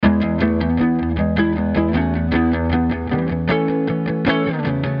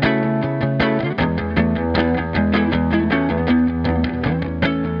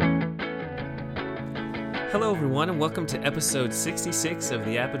welcome to episode 66 of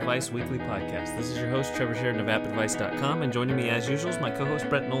the App Advice Weekly Podcast. This is your host, Trevor Sheridan of AppAdvice.com, and joining me as usual is my co-host,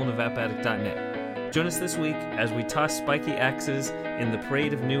 Brett Nolan of AppAddict.net. Join us this week as we toss spiky axes in the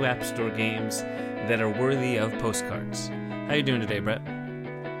parade of new App Store games that are worthy of postcards. How you doing today, Brett?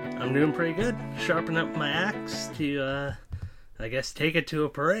 I'm doing pretty good. Sharpen up my axe to, I guess, take it to a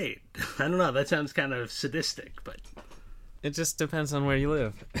parade. I don't know, that sounds kind of sadistic, but... It just depends on where you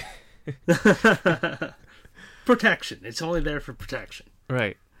live. Protection. It's only there for protection.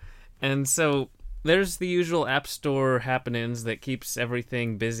 Right. And so there's the usual App Store happenings that keeps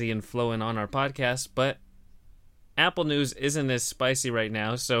everything busy and flowing on our podcast, but Apple news isn't as spicy right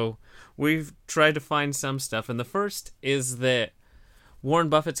now, so we've tried to find some stuff. And the first is that Warren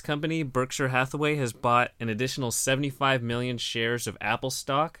Buffett's company, Berkshire Hathaway, has bought an additional 75 million shares of Apple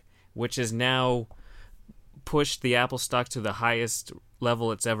stock, which has now pushed the Apple stock to the highest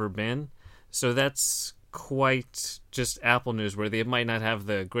level it's ever been. So that's quite just Apple newsworthy. It might not have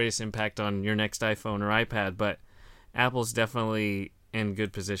the greatest impact on your next iPhone or iPad, but Apple's definitely in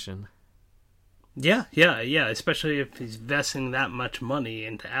good position. Yeah, especially if he's investing that much money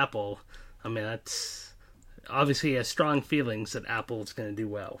into Apple. I mean, that's obviously he has strong feelings that Apple's going to do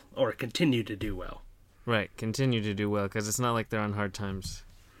well, or continue to do well. Right, continue to do well, because it's not like they're on hard times.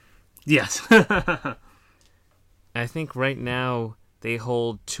 Yes. I think right now they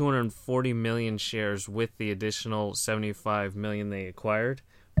hold 240 million shares with the additional 75 million they acquired,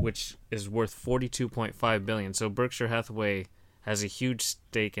 which is worth 42.5 billion. So Berkshire Hathaway has a huge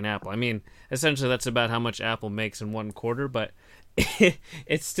stake in Apple. I mean, essentially that's about how much Apple makes in one quarter, but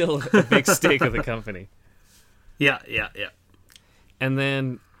it's still a big stake of the company. Yeah. And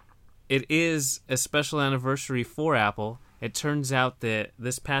then it is a special anniversary for Apple. It turns out that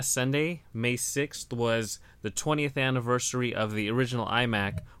this past Sunday, May 6th, was the 20th anniversary of the original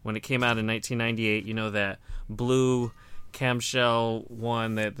iMac when it came out in 1998. You know, that blue camshell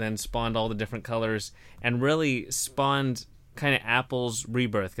one that then spawned all the different colors and really spawned kind of Apple's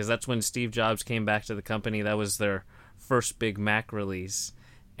rebirth, because that's when Steve Jobs came back to the company. That was their first big Mac release.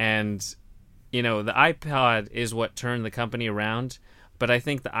 And, you know, the iPod is what turned the company around, but I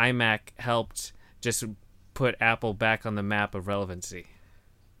think the iMac helped just put Apple back on the map of relevancy.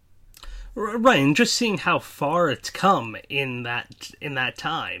 Right, and just seeing how far it's come in that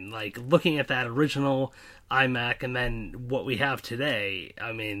time, like looking at that original iMac and then what we have today,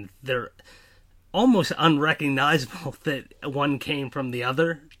 I mean, they're almost unrecognizable that one came from the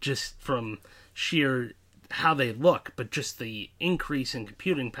other, just from sheer how they look, but just the increase in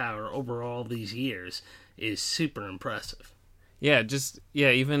computing power over all these years is super impressive. Yeah,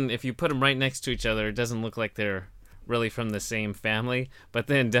 even if you put them right next to each other, it doesn't look like they're really from the same family. But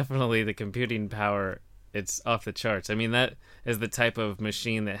then definitely the computing power, it's off the charts. I mean, that is the type of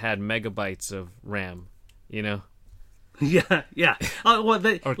machine that had megabytes of RAM, you know? Yeah. Well,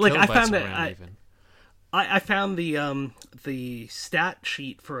 or like I found of that RAM even. I found the stat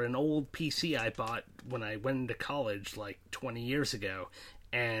sheet for an old PC I bought when I went into college like 20 years ago,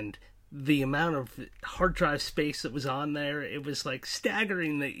 and the amount of hard drive space that was on there, it was like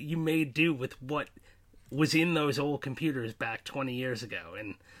staggering that you made do with what was in those old computers back 20 years ago.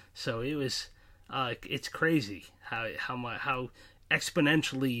 And so it was, it's crazy how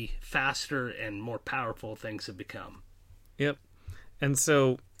exponentially faster and more powerful things have become. Yep. And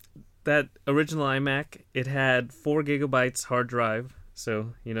so that original iMac, it had 4 gigabytes hard drive.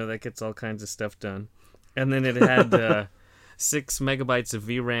 So, you know, that gets all kinds of stuff done. And then it had 6 megabytes of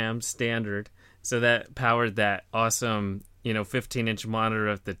VRAM standard, so that powered that awesome, 15-inch monitor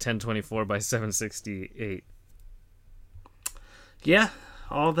at the 1024 by 768. Yeah,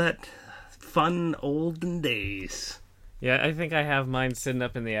 all that fun olden days. Yeah, I think I have mine sitting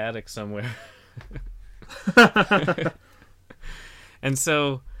up in the attic somewhere. And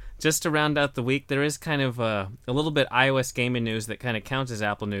so, just to round out the week, there is kind of a little bit iOS gaming news that kind of counts as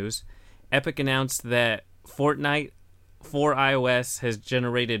Apple news. Epic announced that Fortnite for iOS has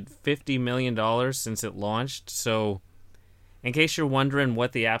generated $50 million since it launched. So, in case you're wondering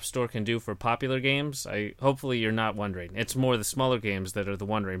what the App Store can do for popular games, hopefully you're not wondering. It's more the smaller games that are the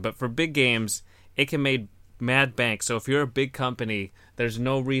wondering. But for big games, it can make mad bank. So if you're a big company, there's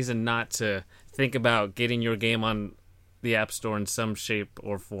no reason not to think about getting your game on the App Store in some shape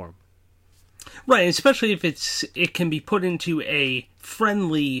or form. Right, especially if it can be put into a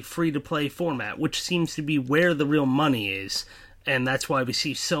friendly free-to-play format, which seems to be where the real money is, and that's why we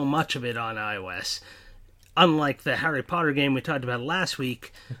see so much of it on iOS. Unlike the Harry Potter game we talked about last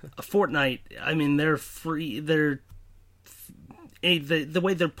week, Fortnite, I mean, they're free, the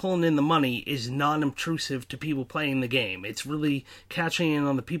way they're pulling in the money is non-obtrusive to people playing the game. It's really catching in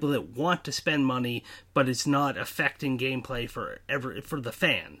on the people that want to spend money, but it's not affecting gameplay for the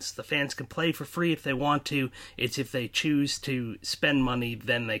fans. The fans can play for free if they want to. It's if they choose to spend money,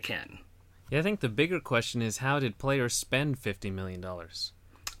 then they can. Yeah, I think the bigger question is, how did players spend $50 million?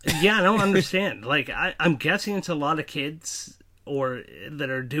 Yeah, I don't understand. Like, I'm guessing it's a lot of kids that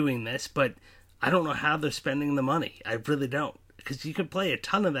are doing this, but I don't know how they're spending the money. I really don't. Because you could play a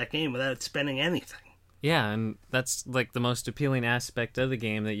ton of that game without spending anything. Yeah, and that's like the most appealing aspect of the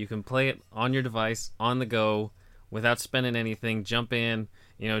game, that you can play it on your device, on the go, without spending anything, jump in,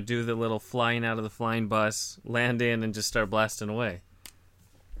 do the little flying out of the flying bus, land in, and just start blasting away.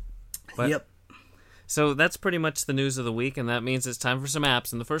 But, yep. So that's pretty much the news of the week, and that means it's time for some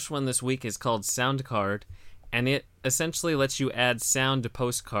apps. And the first one this week is called SoundCard, and it essentially lets you add sound to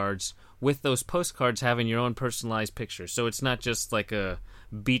postcards, with those postcards having your own personalized picture. So it's not just like a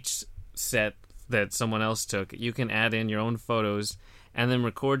beach set that someone else took. You can add in your own photos and then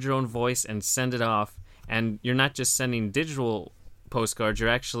record your own voice and send it off. And you're not just sending digital postcards, you're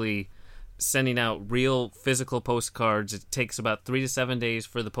actually sending out real physical postcards. It takes about 3 to 7 days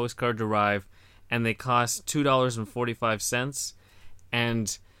for the postcard to arrive, and they cost $2.45.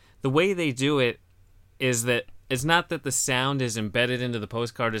 And the way they do it is that it's not that the sound is embedded into the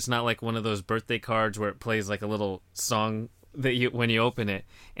postcard. It's not like one of those birthday cards where it plays like a little song that when you open it.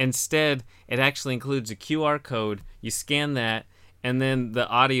 Instead, it actually includes a QR code. You scan that, and then the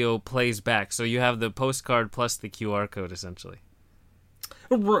audio plays back. So you have the postcard plus the QR code, essentially.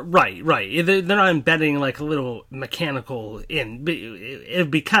 Right. They're not embedding like a little mechanical in. It'd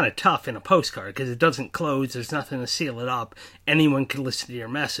be kind of tough in a postcard because it doesn't close. There's nothing to seal it up. Anyone can listen to your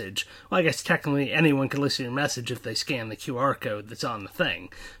message. Well, I guess technically anyone can listen to your message if they scan the QR code that's on the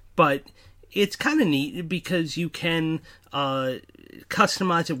thing. But it's kind of neat because you can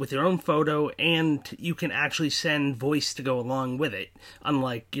customize it with your own photo, and you can actually send voice to go along with it.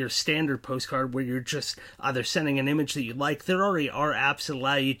 Unlike your standard postcard where you're just either sending an image that you like, there already are apps that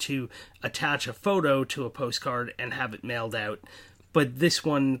allow you to attach a photo to a postcard and have it mailed out. But this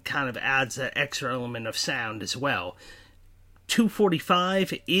one kind of adds that extra element of sound as well.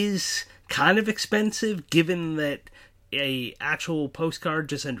 $2.45 is kind of expensive, given that a actual postcard,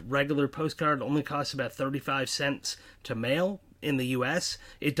 just a regular postcard, only costs about 35 cents to mail in the US.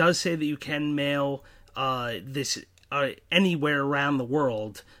 It does say that you can mail this anywhere around the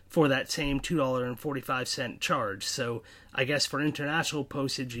world for that same $2.45 charge. So I guess for international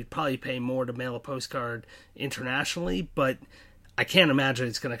postage, you'd probably pay more to mail a postcard internationally, but I can't imagine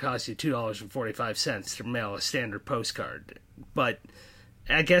it's going to cost you $2.45 to mail a standard postcard. But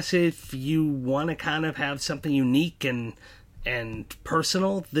I guess if you want to kind of have something unique and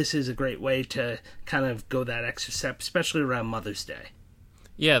personal, this is a great way to kind of go that extra step, especially around Mother's Day.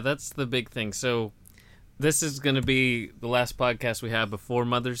 Yeah, that's the big thing. So this is going to be the last podcast we have before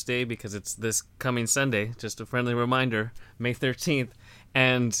Mother's Day, because it's this coming Sunday. Just a friendly reminder, May 13th,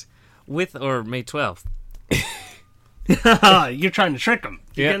 and or May 12th. You're trying to trick them.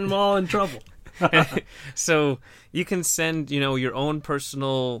 You're getting them all in trouble. So you can send, your own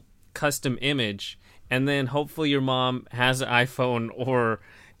personal custom image, and then hopefully your mom has an iPhone or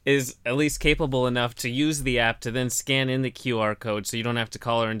is at least capable enough to use the app to then scan in the QR code, so you don't have to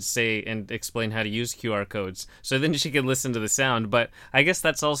call her and explain how to use QR codes. So then she can listen to the sound. But I guess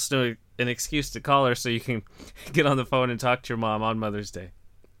that's also an excuse to call her so you can get on the phone and talk to your mom on Mother's Day.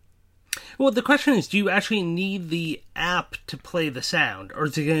 Well, the question is, do you actually need the app to play the sound, or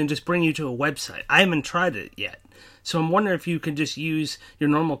is it going to just bring you to a website? I haven't tried it yet. So I'm wondering if you can just use your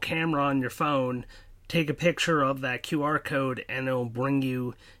normal camera on your phone, take a picture of that QR code, and it'll bring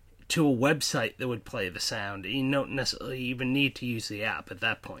you to a website that would play the sound. You don't necessarily even need to use the app at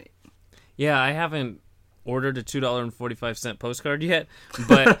that point. Yeah, I haven't ordered a $2.45 postcard yet,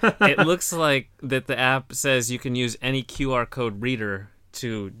 but it looks like that the app says you can use any QR code reader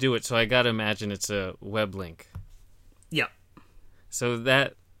to do it, so I gotta imagine it's a web link. Yeah. So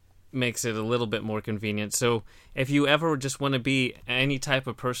that makes it a little bit more convenient. So if you ever just want to be any type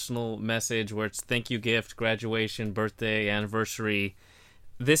of personal message, where it's thank you gift, graduation, birthday, anniversary,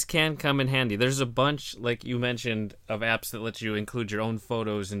 this can come in handy. There's a bunch, like you mentioned, of apps that let you include your own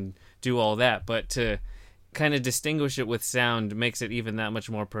photos and do all that, but to kind of distinguish it with sound makes it even that much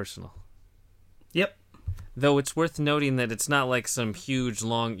more personal. Yep. Though it's worth noting that it's not like some huge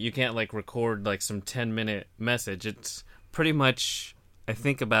long, you can't like record like some 10-minute message. It's pretty much, I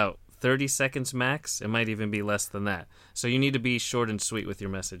think, about 30 seconds max. It might even be less than that. So you need to be short and sweet with your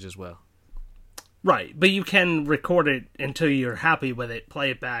message as well. Right, but you can record it until you're happy with it, play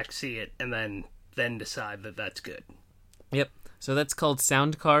it back, see it, and then decide that that's good. Yep. So that's called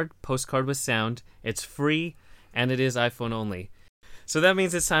Sound Card, Postcard with Sound. It's free, and it is iPhone only. So that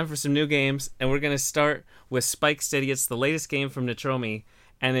means it's time for some new games, and we're going to start with Spike City. It's the latest game from Nitromi,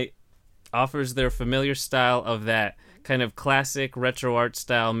 and it offers their familiar style of that kind of classic retro art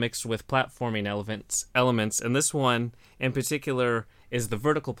style mixed with platforming elements. And this one, in particular, is the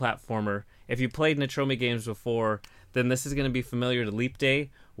vertical platformer. If you played Nitromi games before, then this is going to be familiar to Leap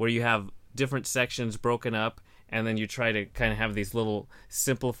Day, where you have different sections broken up, and then you try to kind of have these little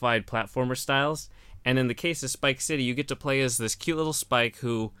simplified platformer styles. And in the case of Spike City, you get to play as this cute little Spike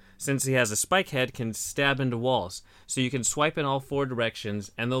who, since he has a spike head, can stab into walls. So you can swipe in all 4 directions,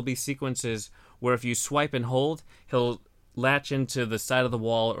 and there'll be sequences where if you swipe and hold, he'll latch into the side of the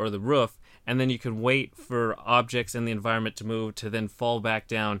wall or the roof, and then you can wait for objects in the environment to move to then fall back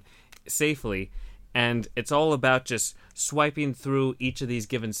down safely. And it's all about just swiping through each of these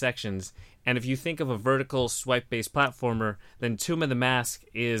given sections. And if you think of a vertical swipe-based platformer, then Tomb of the Mask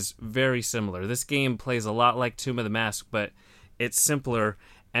is very similar. This game plays a lot like Tomb of the Mask, but it's simpler,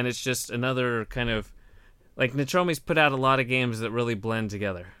 and it's just another kind of... Like, Nitromi's put out a lot of games that really blend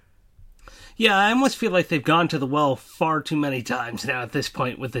together. Yeah, I almost feel like they've gone to the well far too many times now at this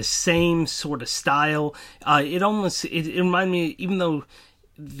point with the same sort of style. It reminded me, even though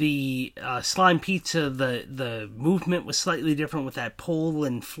the Slime Pizza, the movement was slightly different with that pull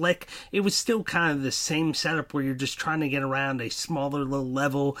and flick, it was still kind of the same setup where you're just trying to get around a smaller little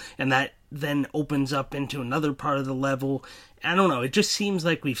level, and that then opens up into another part of the level. I don't know, it just seems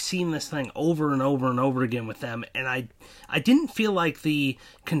like we've seen this thing over and over and over again with them, and I didn't feel like the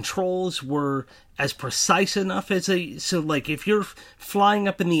controls were as precise enough so like if you're flying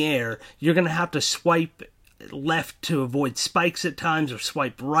up in the air, you're going to have to swipe left to avoid spikes at times, or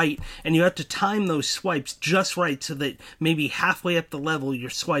swipe right, and you have to time those swipes just right so that maybe halfway up the level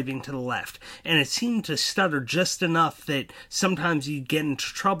you're swiping to the left, and it seemed to stutter just enough that sometimes you get into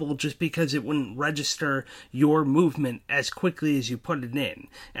trouble just because it wouldn't register your movement as quickly as you put it in.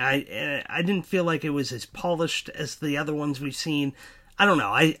 And I didn't feel like it was as polished as the other ones we've seen. I don't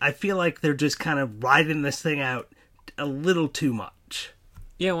know, I feel like they're just kind of riding this thing out a little too much.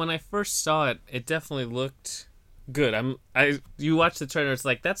 Yeah, when I first saw it, it definitely looked good. You watch the trailer, it's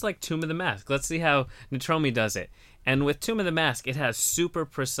like, that's like Tomb of the Mask. Let's see how Nitromi does it. And with Tomb of the Mask, it has super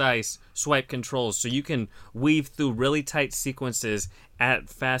precise swipe controls, so you can weave through really tight sequences at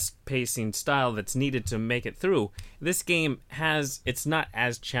fast-pacing style that's needed to make it through. This game it's not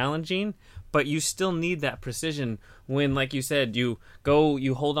as challenging, but you still need that precision when, like you said, you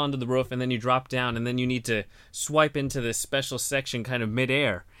hold onto the roof, and then you drop down, and then you need to swipe into this special section kind of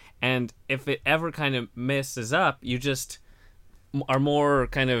midair. And if it ever kind of messes up, you just are more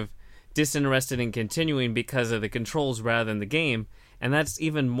kind of disinterested in continuing because of the controls rather than the game. And that's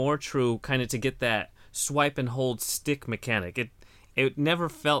even more true kind of to get that swipe and hold stick mechanic. It never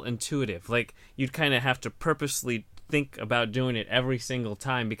felt intuitive. Like, you'd kind of have to purposely think about doing it every single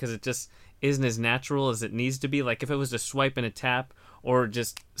time because it just isn't as natural as it needs to be. Like, if it was a swipe and a tap, or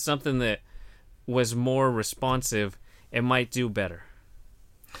just something that was more responsive, it might do better.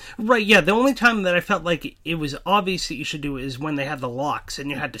 Right, yeah, the only time that I felt like it was obvious that you should do it is when they had the locks,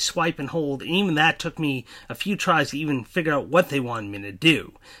 and you had to swipe and hold, and even that took me a few tries to even figure out what they wanted me to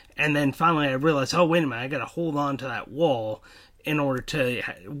do. And then finally I realized, oh, wait a minute, I gotta hold on to that wall in order to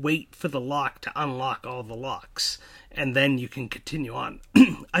wait for the lock to unlock all the locks, and then you can continue on.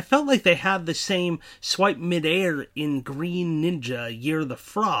 I felt like they had the same swipe midair in Green Ninja Year of the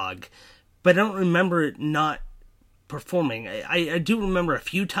Frog, but I don't remember it not performing. I do remember a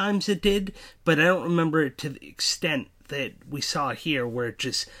few times it did, but I don't remember it to the extent that we saw here, where it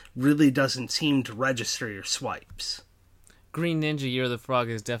just really doesn't seem to register your swipes. Green Ninja Year of the Frog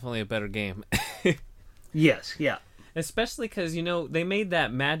is definitely a better game. Yes, yeah. Especially because, they made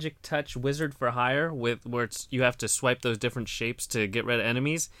that Magic Touch Wizard for Hire where you have to swipe those different shapes to get rid of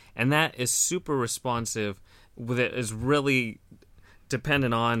enemies, and that is super responsive. It is really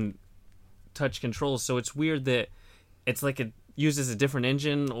dependent on touch controls, so it's weird that it's like it uses a different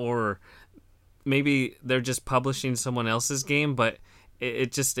engine, or maybe they're just publishing someone else's game, but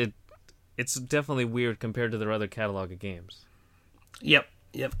it's definitely weird compared to their other catalog of games. Yep.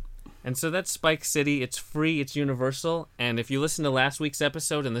 And so that's Spike City. It's free, it's universal, and if you listen to last week's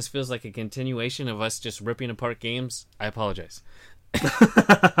episode and this feels like a continuation of us just ripping apart games, I apologize.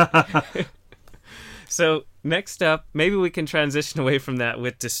 So next up, maybe we can transition away from that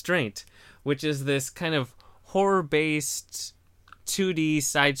with Distraint, which is this kind of horror-based 2D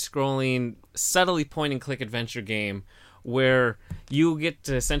side-scrolling, subtly point-and-click adventure game where you get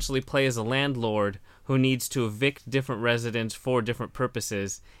to essentially play as a landlord who needs to evict different residents for different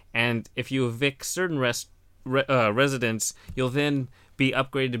purposes. And if you evict certain residence, you'll then be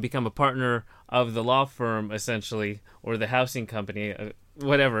upgraded to become a partner of the law firm, essentially, or the housing company,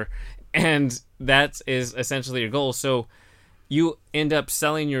 whatever. And that is essentially your goal. So you end up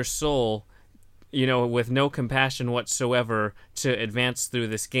selling your soul, with no compassion whatsoever to advance through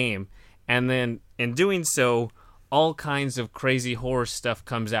this game. And then in doing so, all kinds of crazy horror stuff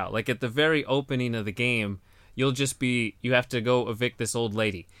comes out. Like at the very opening of the game, you have to go evict this old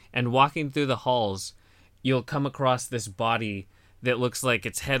lady. And walking through the halls, you'll come across this body that looks like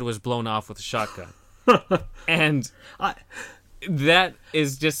its head was blown off with a shotgun. And that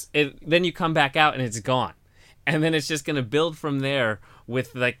is just it. Then you come back out and it's gone. And then it's just going to build from there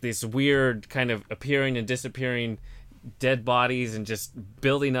with like this weird kind of appearing and disappearing dead bodies and just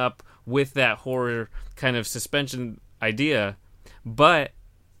building up with that horror kind of suspension idea. But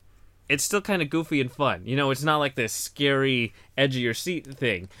it's still kind of goofy and fun. It's not like this scary edge of your seat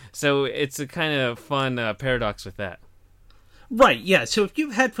thing. So it's a kind of fun paradox with that. Right, yeah. So if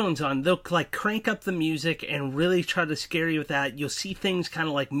you have headphones on, they'll like crank up the music and really try to scare you with that. You'll see things kind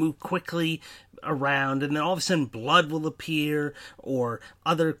of like move quickly around, and then all of a sudden blood will appear or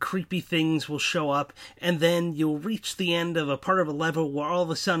other creepy things will show up, and then you'll reach the end of a part of a level where all of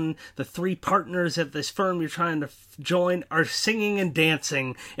a sudden the three partners at this firm you're trying to join are singing and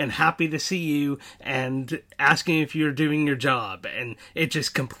dancing and happy to see you and asking if you're doing your job, and it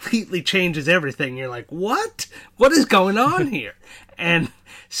just completely changes everything. You're like, what is going on here? And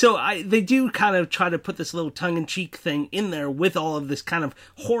so they do kind of try to put this little tongue-in-cheek thing in there with all of this kind of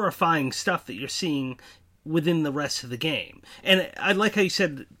horrifying stuff that you're seeing within the rest of the game. And I like how you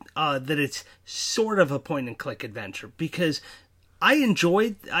said that it's sort of a point-and-click adventure, because I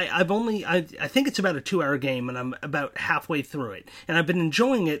enjoyed. I think it's about a 2-hour game, and I'm about halfway through it, and I've been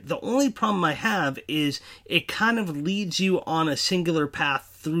enjoying it. The only problem I have is it kind of leads you on a singular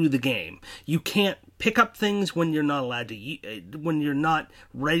path through the game. You can't pick up things when you're not allowed to, when you're not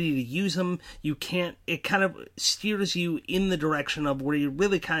ready to use them. You can't. It kind of steers you in the direction of where you're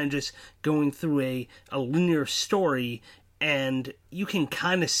really kind of just going through a linear story. And you can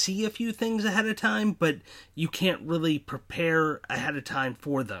kind of see a few things ahead of time, but you can't really prepare ahead of time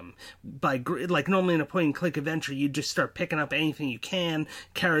for them. Like normally in a point-and-click adventure, you just start picking up anything you can,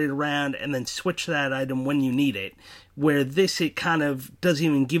 carry it around, and then switch that item when you need it. Where this, it kind of doesn't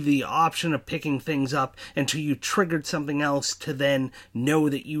even give you the option of picking things up until you triggered something else to then know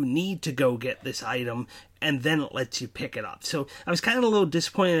that you need to go get this item, and then it lets you pick it up. So I was kind of a little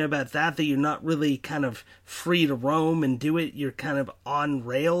disappointed about that you're not really kind of free to roam and do it. You're kind of on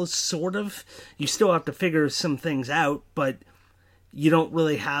rails, sort of. You still have to figure some things out, but you don't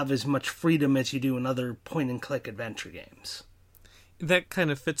really have as much freedom as you do in other point-and-click adventure games. That kind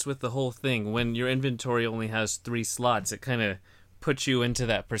of fits with the whole thing. When your inventory only has 3 slots, it kind of puts you into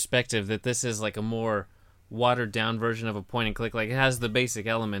that perspective that this is like a more watered-down version of a point-and-click. Like, it has the basic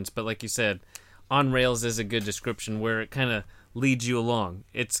elements, but like you said, on rails is a good description where it kind of leads you along.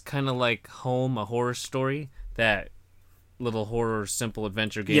 It's kind of like Home, a horror story, that little horror simple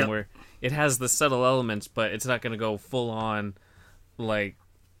adventure game where it has the subtle elements, but it's not going to go full-on like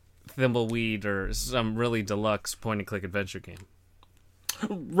Thimbleweed or some really deluxe point-and-click adventure game.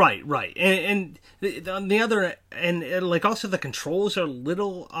 Right. And on the other, and like also the controls are a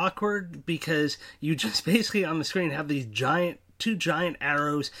little awkward because you just basically on the screen have these two giant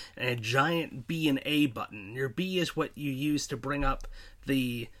arrows and a giant B and A button. Your B is what you use to bring up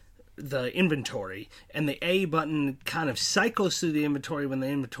the inventory, and the A button kind of cycles through the inventory when the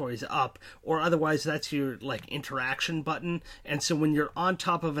inventory is up, or otherwise that's your like interaction button. And so when you're on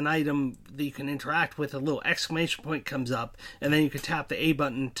top of an item that you can interact with, a little exclamation point comes up, and then you can tap the A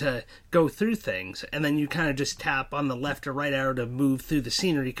button to go through things, and then you kind of just tap on the left or right arrow to move through the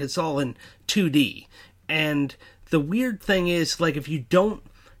scenery because it's all in 2D. And the weird thing is, like, if you don't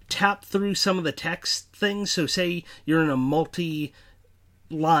tap through some of the text things, so say you're in a multi-line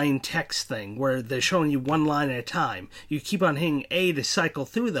text thing where they're showing you one line at a time, you keep on hitting A to cycle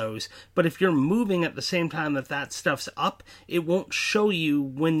through those, but if you're moving at the same time that stuff's up, it won't show you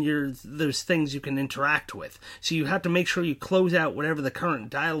when there's things you can interact with. So you have to make sure you close out whatever the current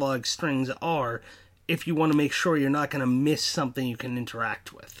dialogue strings are if you want to make sure you're not going to miss something you can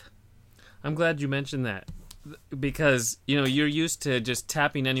interact with. I'm glad you mentioned that, because you're used to just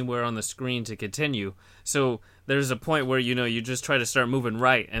tapping anywhere on the screen to continue. So there's a point where you just try to start moving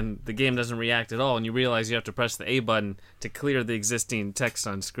right and the game doesn't react at all, and you realize you have to press the A button to clear the existing text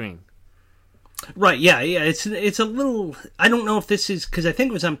on screen. Right, yeah, it's a little. I don't know if this is because I think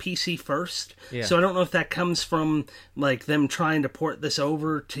it was on PC first, so I don't know if that comes from like them trying to port this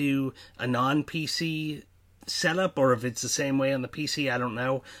over to a non-PC setup or if it's the same way on the PC, I don't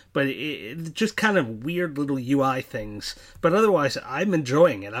know. But it just kind of weird little UI things. But otherwise, I'm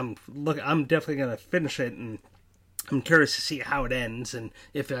enjoying it. I'm definitely going to finish it, and I'm curious to see how it ends and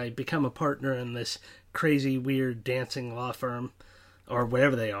if I become a partner in this crazy, weird dancing law firm or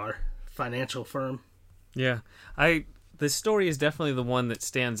whatever they are, financial firm. Yeah, the story is definitely the one that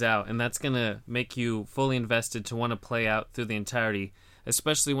stands out, and that's going to make you fully invested to want to play out through the entirety,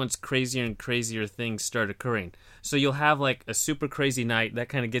 especially once crazier and crazier things start occurring. So you'll have like a super crazy night that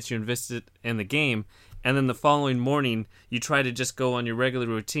kind of gets you invested in the game, and then the following morning you try to just go on your regular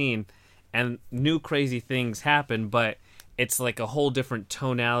routine, and new crazy things happen, but it's like a whole different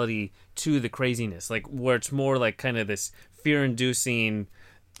tonality to the craziness, like where it's more like kind of this fear-inducing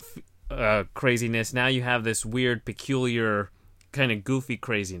craziness. Now you have this weird, peculiar, kind of goofy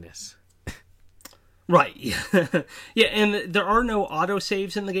craziness. Right. Yeah, and there are no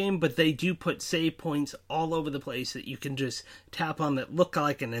autosaves in the game, but they do put save points all over the place that you can just tap on that look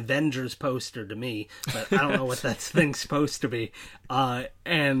like an Avengers poster to me, but I don't know what that thing's supposed to be.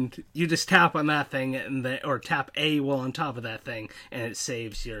 And you just tap on that thing, or tap A while on top of that thing, and it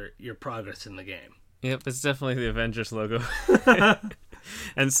saves your progress in the game. Yep, it's definitely the Avengers logo.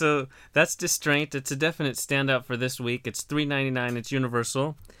 And so that's Distraint. It's a definite standout for this week. It's $3.99. It's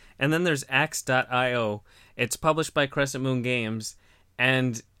universal. And then there's Axe.io. It's published by Crescent Moon Games.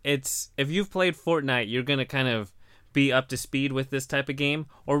 And if you've played Fortnite, you're going to kind of be up to speed with this type of game,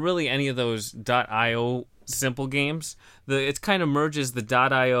 or really any of those .io simple games. It kind of merges the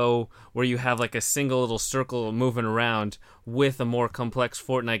 .io, where you have like a single little circle moving around, with a more complex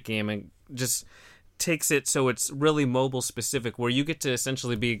Fortnite game, and just takes it so it's really mobile specific, where you get to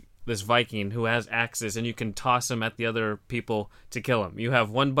essentially be this Viking who has axes, and you can toss them at the other people to kill them. You have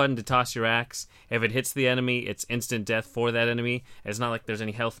one button to toss your axe. If it hits the enemy, it's instant death for that enemy. It's not like there's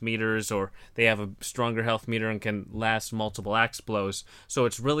any health meters, or they have a stronger health meter and can last multiple axe blows. So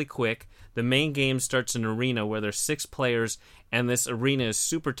it's really quick. The main game starts in an arena where there's 6 players, and this arena is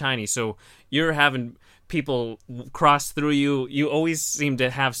super tiny. So you're having people cross through you. You always seem to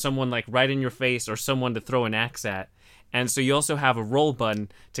have someone like right in your face, or someone to throw an axe at. And so you also have a roll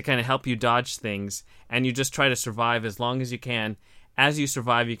button to kind of help you dodge things, and you just try to survive as long as you can. As you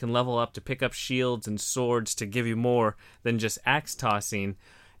survive, you can level up to pick up shields and swords to give you more than just axe tossing.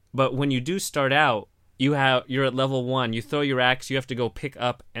 But when you do start out, you're at level 1. You throw your axe, you have to go pick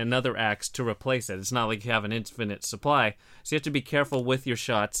up another axe to replace it. It's not like you have an infinite supply, so you have to be careful with your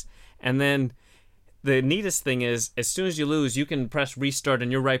shots. And then the neatest thing is, as soon as you lose, you can press restart and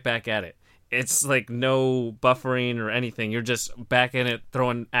you're right back at it. It's like no buffering or anything. You're just back in it,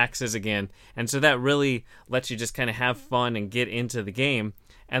 throwing axes again. And so that really lets you just kind of have fun and get into the game.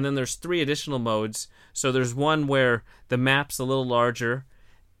 And then there's 3 additional modes. So there's one where the map's a little larger,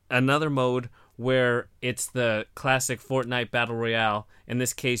 another mode where it's the classic Fortnite Battle Royale. In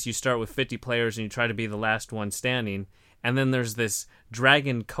this case, you start with 50 players and you try to be the last one standing. And then there's this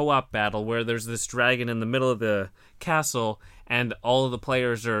dragon co-op battle where there's this dragon in the middle of the castle, and all of the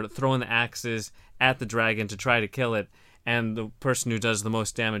players are throwing the axes at the dragon to try to kill it, and the person who does the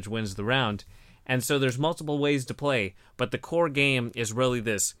most damage wins the round. And so there's multiple ways to play, but the core game is really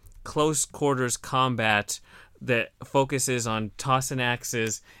this close quarters combat that focuses on tossing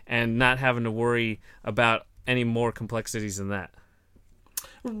axes and not having to worry about any more complexities than that.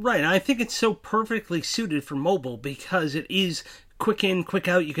 Right, I think it's so perfectly suited for mobile because it is quick in, quick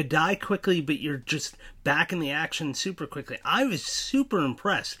out. You could die quickly, but you're just back in the action super quickly. I was super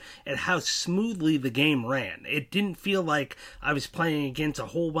impressed at how smoothly the game ran. It didn't feel like I was playing against a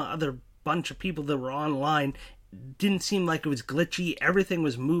whole other bunch of people that were online. Didn't seem like it was glitchy. Everything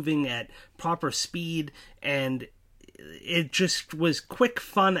was moving at proper speed, and it just was quick,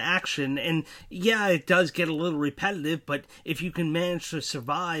 fun action. And yeah, it does get a little repetitive, but if you can manage to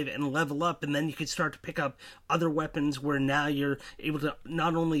survive and level up, and then you can start to pick up other weapons where now you're able to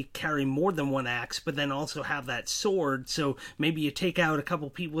not only carry more than one axe, but then also have that sword. So maybe you take out a couple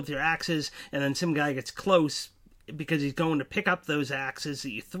people with your axes, and then some guy gets close because he's going to pick up those axes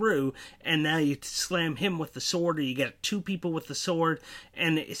that you threw, and now you slam him with the sword, or you get 2 people with the sword.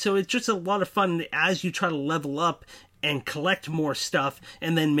 And so it's just a lot of fun as you try to level up and collect more stuff,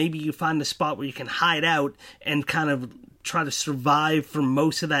 and then maybe you find a spot where you can hide out and kind of try to survive for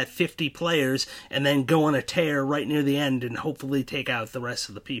most of that 50 players, and then go on a tear right near the end and hopefully take out the rest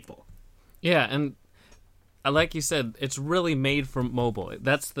of the people. Yeah, and like you said, it's really made for mobile.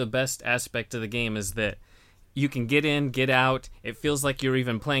 That's the best aspect of the game, is that you can get in, get out. It feels like you're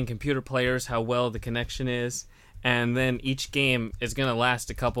even playing computer players, how well the connection is. And then each game is going to last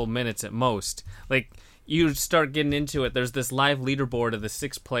a couple minutes at most. Like, you start getting into it, there's this live leaderboard of the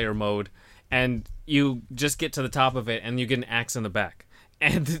 6-player mode, and you just get to the top of it and you get an axe in the back.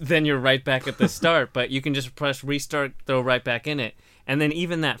 And then you're right back at the start, but you can just press restart, throw right back in it. And then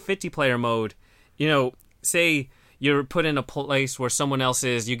even that 50-player mode, say you're put in a place where someone else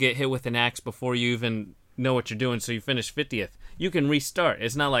is, you get hit with an axe before you even know what you're doing, so you finish 50th. You can restart.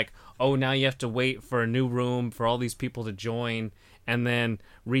 It's not like, oh, now you have to wait for a new room for all these people to join and then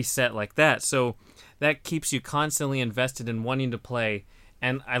reset like that. So that keeps you constantly invested in wanting to play.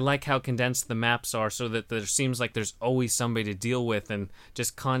 And I like how condensed the maps are so that there seems like there's always somebody to deal with and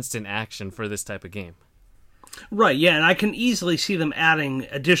just constant action for this type of game. Right, yeah, and I can easily see them adding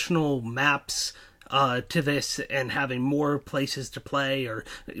additional maps to this and having more places to play, or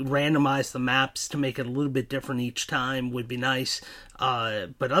randomize the maps to make it a little bit different each time would be nice.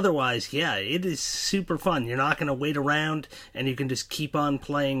 But otherwise, yeah, it is super fun. You're not going to wait around, and you can just keep on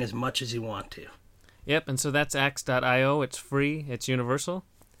playing as much as you want to. Yep, and so that's Axe.io. It's free. It's universal.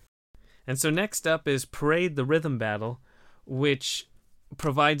 And so next up is Parade the Rhythm Battle, which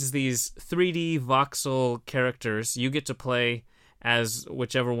provides these 3D voxel characters. You get to play as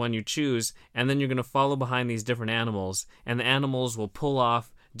whichever one you choose, and then you're going to follow behind these different animals, and the animals will pull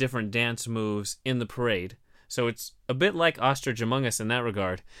off different dance moves in the parade. So it's a bit like Ostrich Among Us in that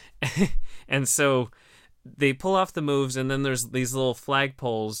regard. And so they pull off the moves, and then there's these little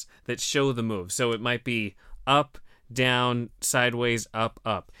flagpoles that show the moves. So it might be up, down, sideways, up,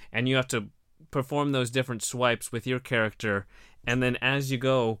 up. And you have to perform those different swipes with your character, and then as you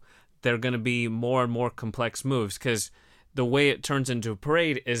go, they're going to be more and more complex moves, because the way it turns into a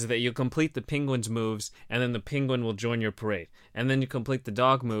parade is that you complete the penguin's moves, and then the penguin will join your parade. And then you complete the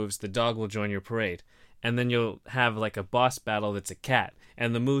dog moves, the dog will join your parade. And then you'll have like a boss battle that's a cat.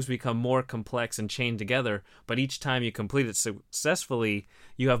 And the moves become more complex and chained together, but each time you complete it successfully,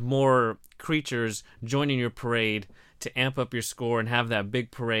 you have more creatures joining your parade to amp up your score and have that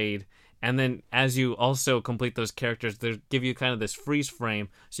big parade. And then as you also complete those characters, they give you kind of this freeze frame,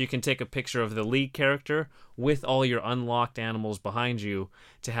 so you can take a picture of the lead character with all your unlocked animals behind you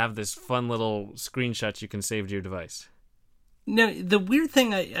to have this fun little screenshot you can save to your device. Now, the weird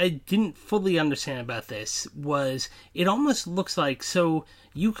thing I didn't fully understand about this was it almost looks like, so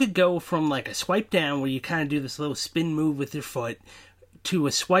you could go from like a swipe down where you kind of do this little spin move with your foot to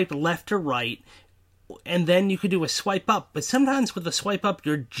a swipe left or right, and then you could do a swipe up. But sometimes with a swipe up,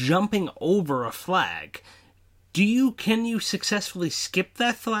 you're jumping over a flag. Can you successfully skip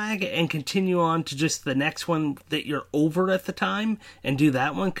that flag and continue on to just the next one that you're over at the time and do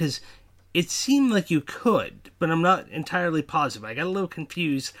that one? Because it seemed like you could, but I'm not entirely positive. I got a little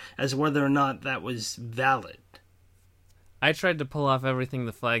confused as to whether or not that was valid. I tried to pull off everything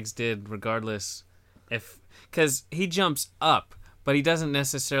the flags did regardless, because he jumps up, but he doesn't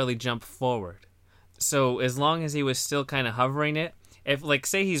necessarily jump forward. So as long as he was still kind of hovering it, if like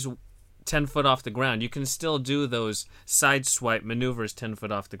say he's 10 foot off the ground, you can still do those side swipe maneuvers 10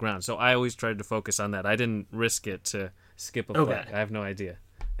 foot off the ground. So I always tried to focus on that. I didn't risk it to skip a flag. I have no idea.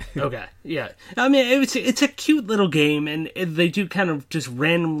 Okay, yeah. I mean, it's a cute little game, and they do kind of just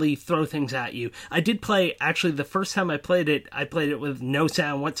randomly throw things at you. I did play, actually, the first time I played it with no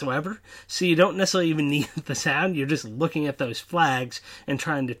sound whatsoever, so you don't necessarily even need the sound. You're just looking at those flags and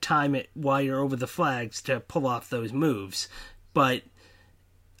trying to time it while you're over the flags to pull off those moves. But,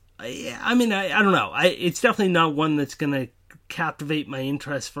 I mean, I don't know. It's definitely not one that's going to captivate my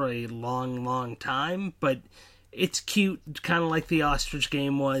interest for a long, long time, but it's cute, kind of like the ostrich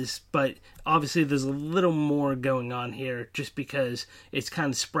game was, but obviously there's a little more going on here just because it's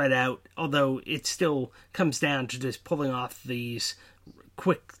kind of spread out, although it still comes down to just pulling off these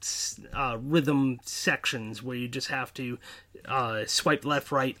quick rhythm sections where you just have to swipe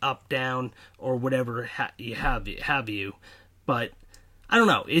left, right, up, down, or whatever you have you. But I don't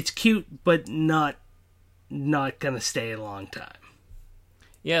know, it's cute, but not gonna stay a long time.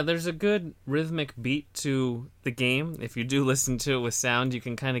 Yeah, there's a good rhythmic beat to the game. If you do listen to it with sound, you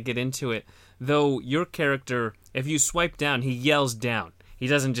can kind of get into it. Though your character, if you swipe down, he yells down. He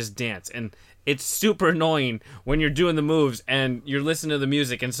doesn't just dance. And it's super annoying when you're doing the moves and you're listening to the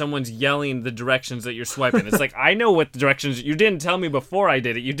music and someone's yelling the directions that you're swiping. It's like, I know what the directions, you didn't tell me before I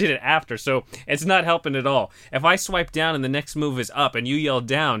did it, you did it after, so it's not helping at all. If I swipe down and the next move is up and you yell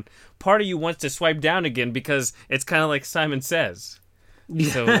down, part of you wants to swipe down again because it's kind of like Simon Says.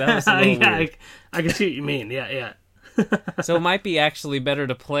 So that was a little weird. I can see what you mean. Yeah. So it might be actually better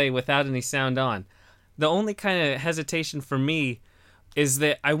to play without any sound on. The only kind of hesitation for me is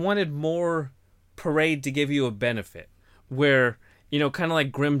that I wanted more parade to give you a benefit. Where, kind of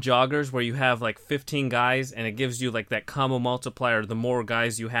like Grim Joggers, where you have like 15 guys and it gives you like that combo multiplier the more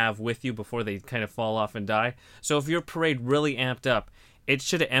guys you have with you before they kind of fall off and die. So if your parade really amped up it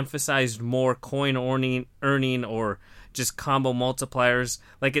should have emphasized more coin earning or just combo multipliers.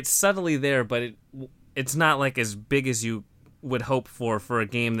 Like, it's subtly there, but it's not like as big as you would hope for a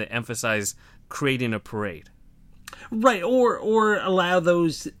game that emphasized creating a parade. Right, or allow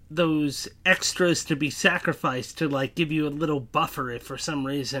those extras to be sacrificed to, like, give you a little buffer if for some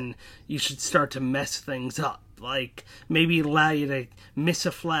reason you should start to mess things up. Like, maybe allow you to miss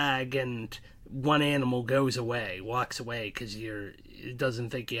a flag and one animal goes away, walks away because it doesn't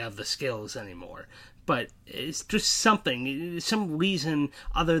think you have the skills anymore. But it's just something, some reason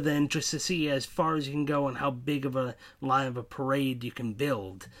other than just to see as far as you can go and how big of a line of a parade you can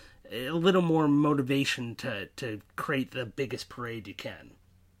build. A little more motivation to create the biggest parade you can.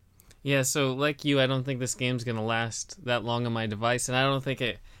 Yeah, so like you, I don't think this game's going to last that long on my device, and I don't think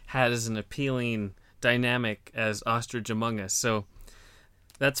it has an appealing dynamic as Ostrich Among Us. So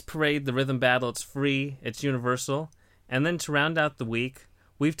that's Parade, the rhythm battle. It's free, it's universal. And then to round out the week,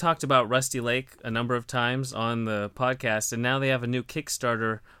 we've talked about Rusty Lake a number of times on the podcast, and now they have a new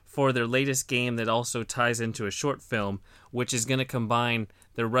Kickstarter for their latest game that also ties into a short film, which is going to combine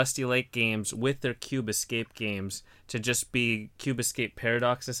their Rusty Lake games with their Cube Escape games to just be Cube Escape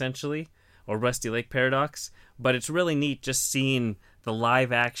Paradox, essentially, or Rusty Lake Paradox. But it's really neat just seeing the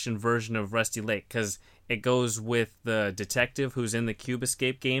live-action version of Rusty Lake, because it goes with the detective who's in the Cube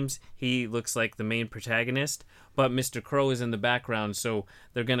Escape games. He looks like the main protagonist, but Mr. Crow is in the background, so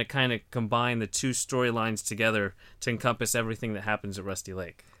they're going to kind of combine the two storylines together to encompass everything that happens at Rusty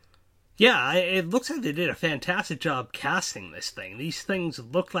Lake. Yeah, it looks like they did a fantastic job casting this thing. These things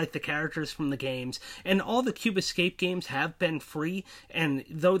look like the characters from the games, and all the Cube Escape games have been free, and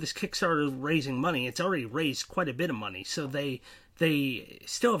though this Kickstarter is raising money, it's already raised quite a bit of money, so they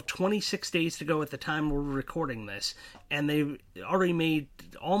still have 26 days to go at the time we're recording this, and they've already made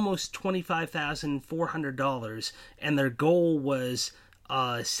almost $25,400, and their goal was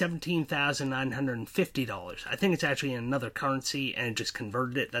 $17,950. I think it's actually in another currency, and it just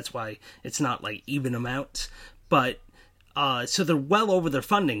converted it. That's why it's not like even amounts. But so they're well over their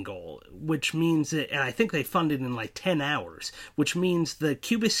funding goal, which means that, and I think they funded in like 10 hours, which means the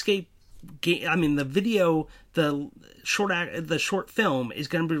Cube Escape game, I mean the video, the short film is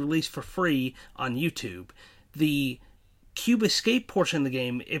going to be released for free on YouTube. The Cube Escape portion of the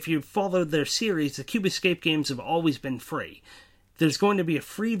game, if you followed their series, the Cube Escape games have always been free. There's going to be a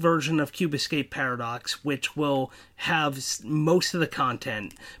free version of Cube Escape Paradox, which will have most of the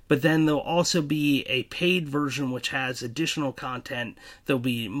content, but then there'll also be a paid version which has additional content. There'll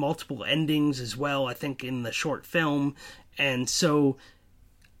be multiple endings as well, I think, in the short film, and so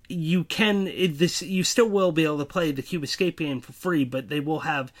you still will be able to play the Cube Escape game for free, but they will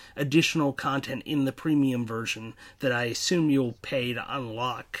have additional content in the premium version that I assume you'll pay to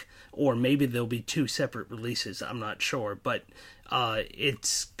unlock, or maybe there'll be two separate releases, I'm not sure, but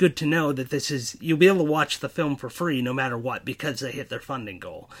it's good to know that you'll be able to watch the film for free no matter what, because they hit their funding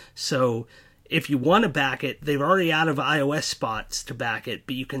goal. So if you want to back it, they're already out of iOS spots to back it,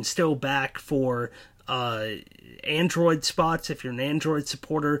 but you can still back for Android spots if you're an Android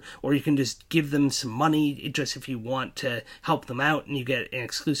supporter, or you can just give them some money just if you want to help them out, and you get an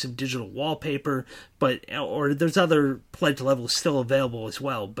exclusive digital wallpaper. Or there's other pledge levels still available as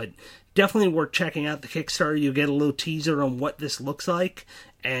well, but definitely worth checking out the Kickstarter. You'll get a little teaser on what this looks like,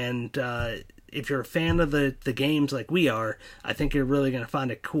 and if you're a fan of the games like we are, I think you're really going to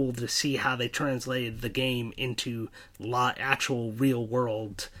find it cool to see how they translated the game into actual real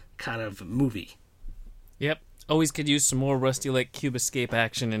world kind of movie. Yep. Always could use some more Rusty Lake Cube Escape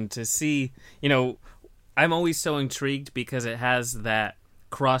action, and to see, I'm always so intrigued because it has that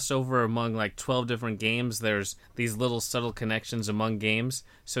crossover among like 12 different games. There's these little subtle connections among games.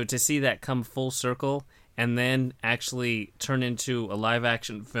 So to see that come full circle and then actually turn into a live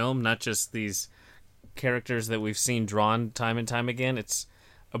action film, not just these characters that we've seen drawn time and time again, it's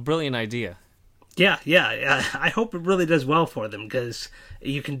a brilliant idea. Yeah. I hope it really does well for them, because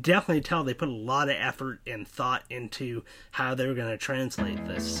you can definitely tell they put a lot of effort and thought into how they're going to translate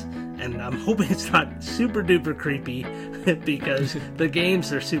this. And I'm hoping it's not super duper creepy, because the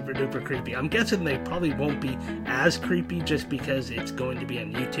games are super duper creepy. I'm guessing they probably won't be as creepy just because it's going to be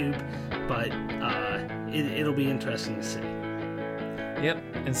on YouTube, but it'll be interesting to see. Yep,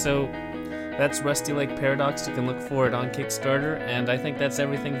 and so that's Rusty Lake Paradox. You can look for it on Kickstarter, and I think that's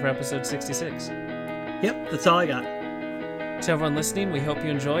everything for episode 66. Yep, that's all I got. To everyone listening, we hope you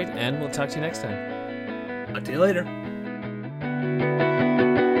enjoyed, and we'll talk to you next time. Talk to you later.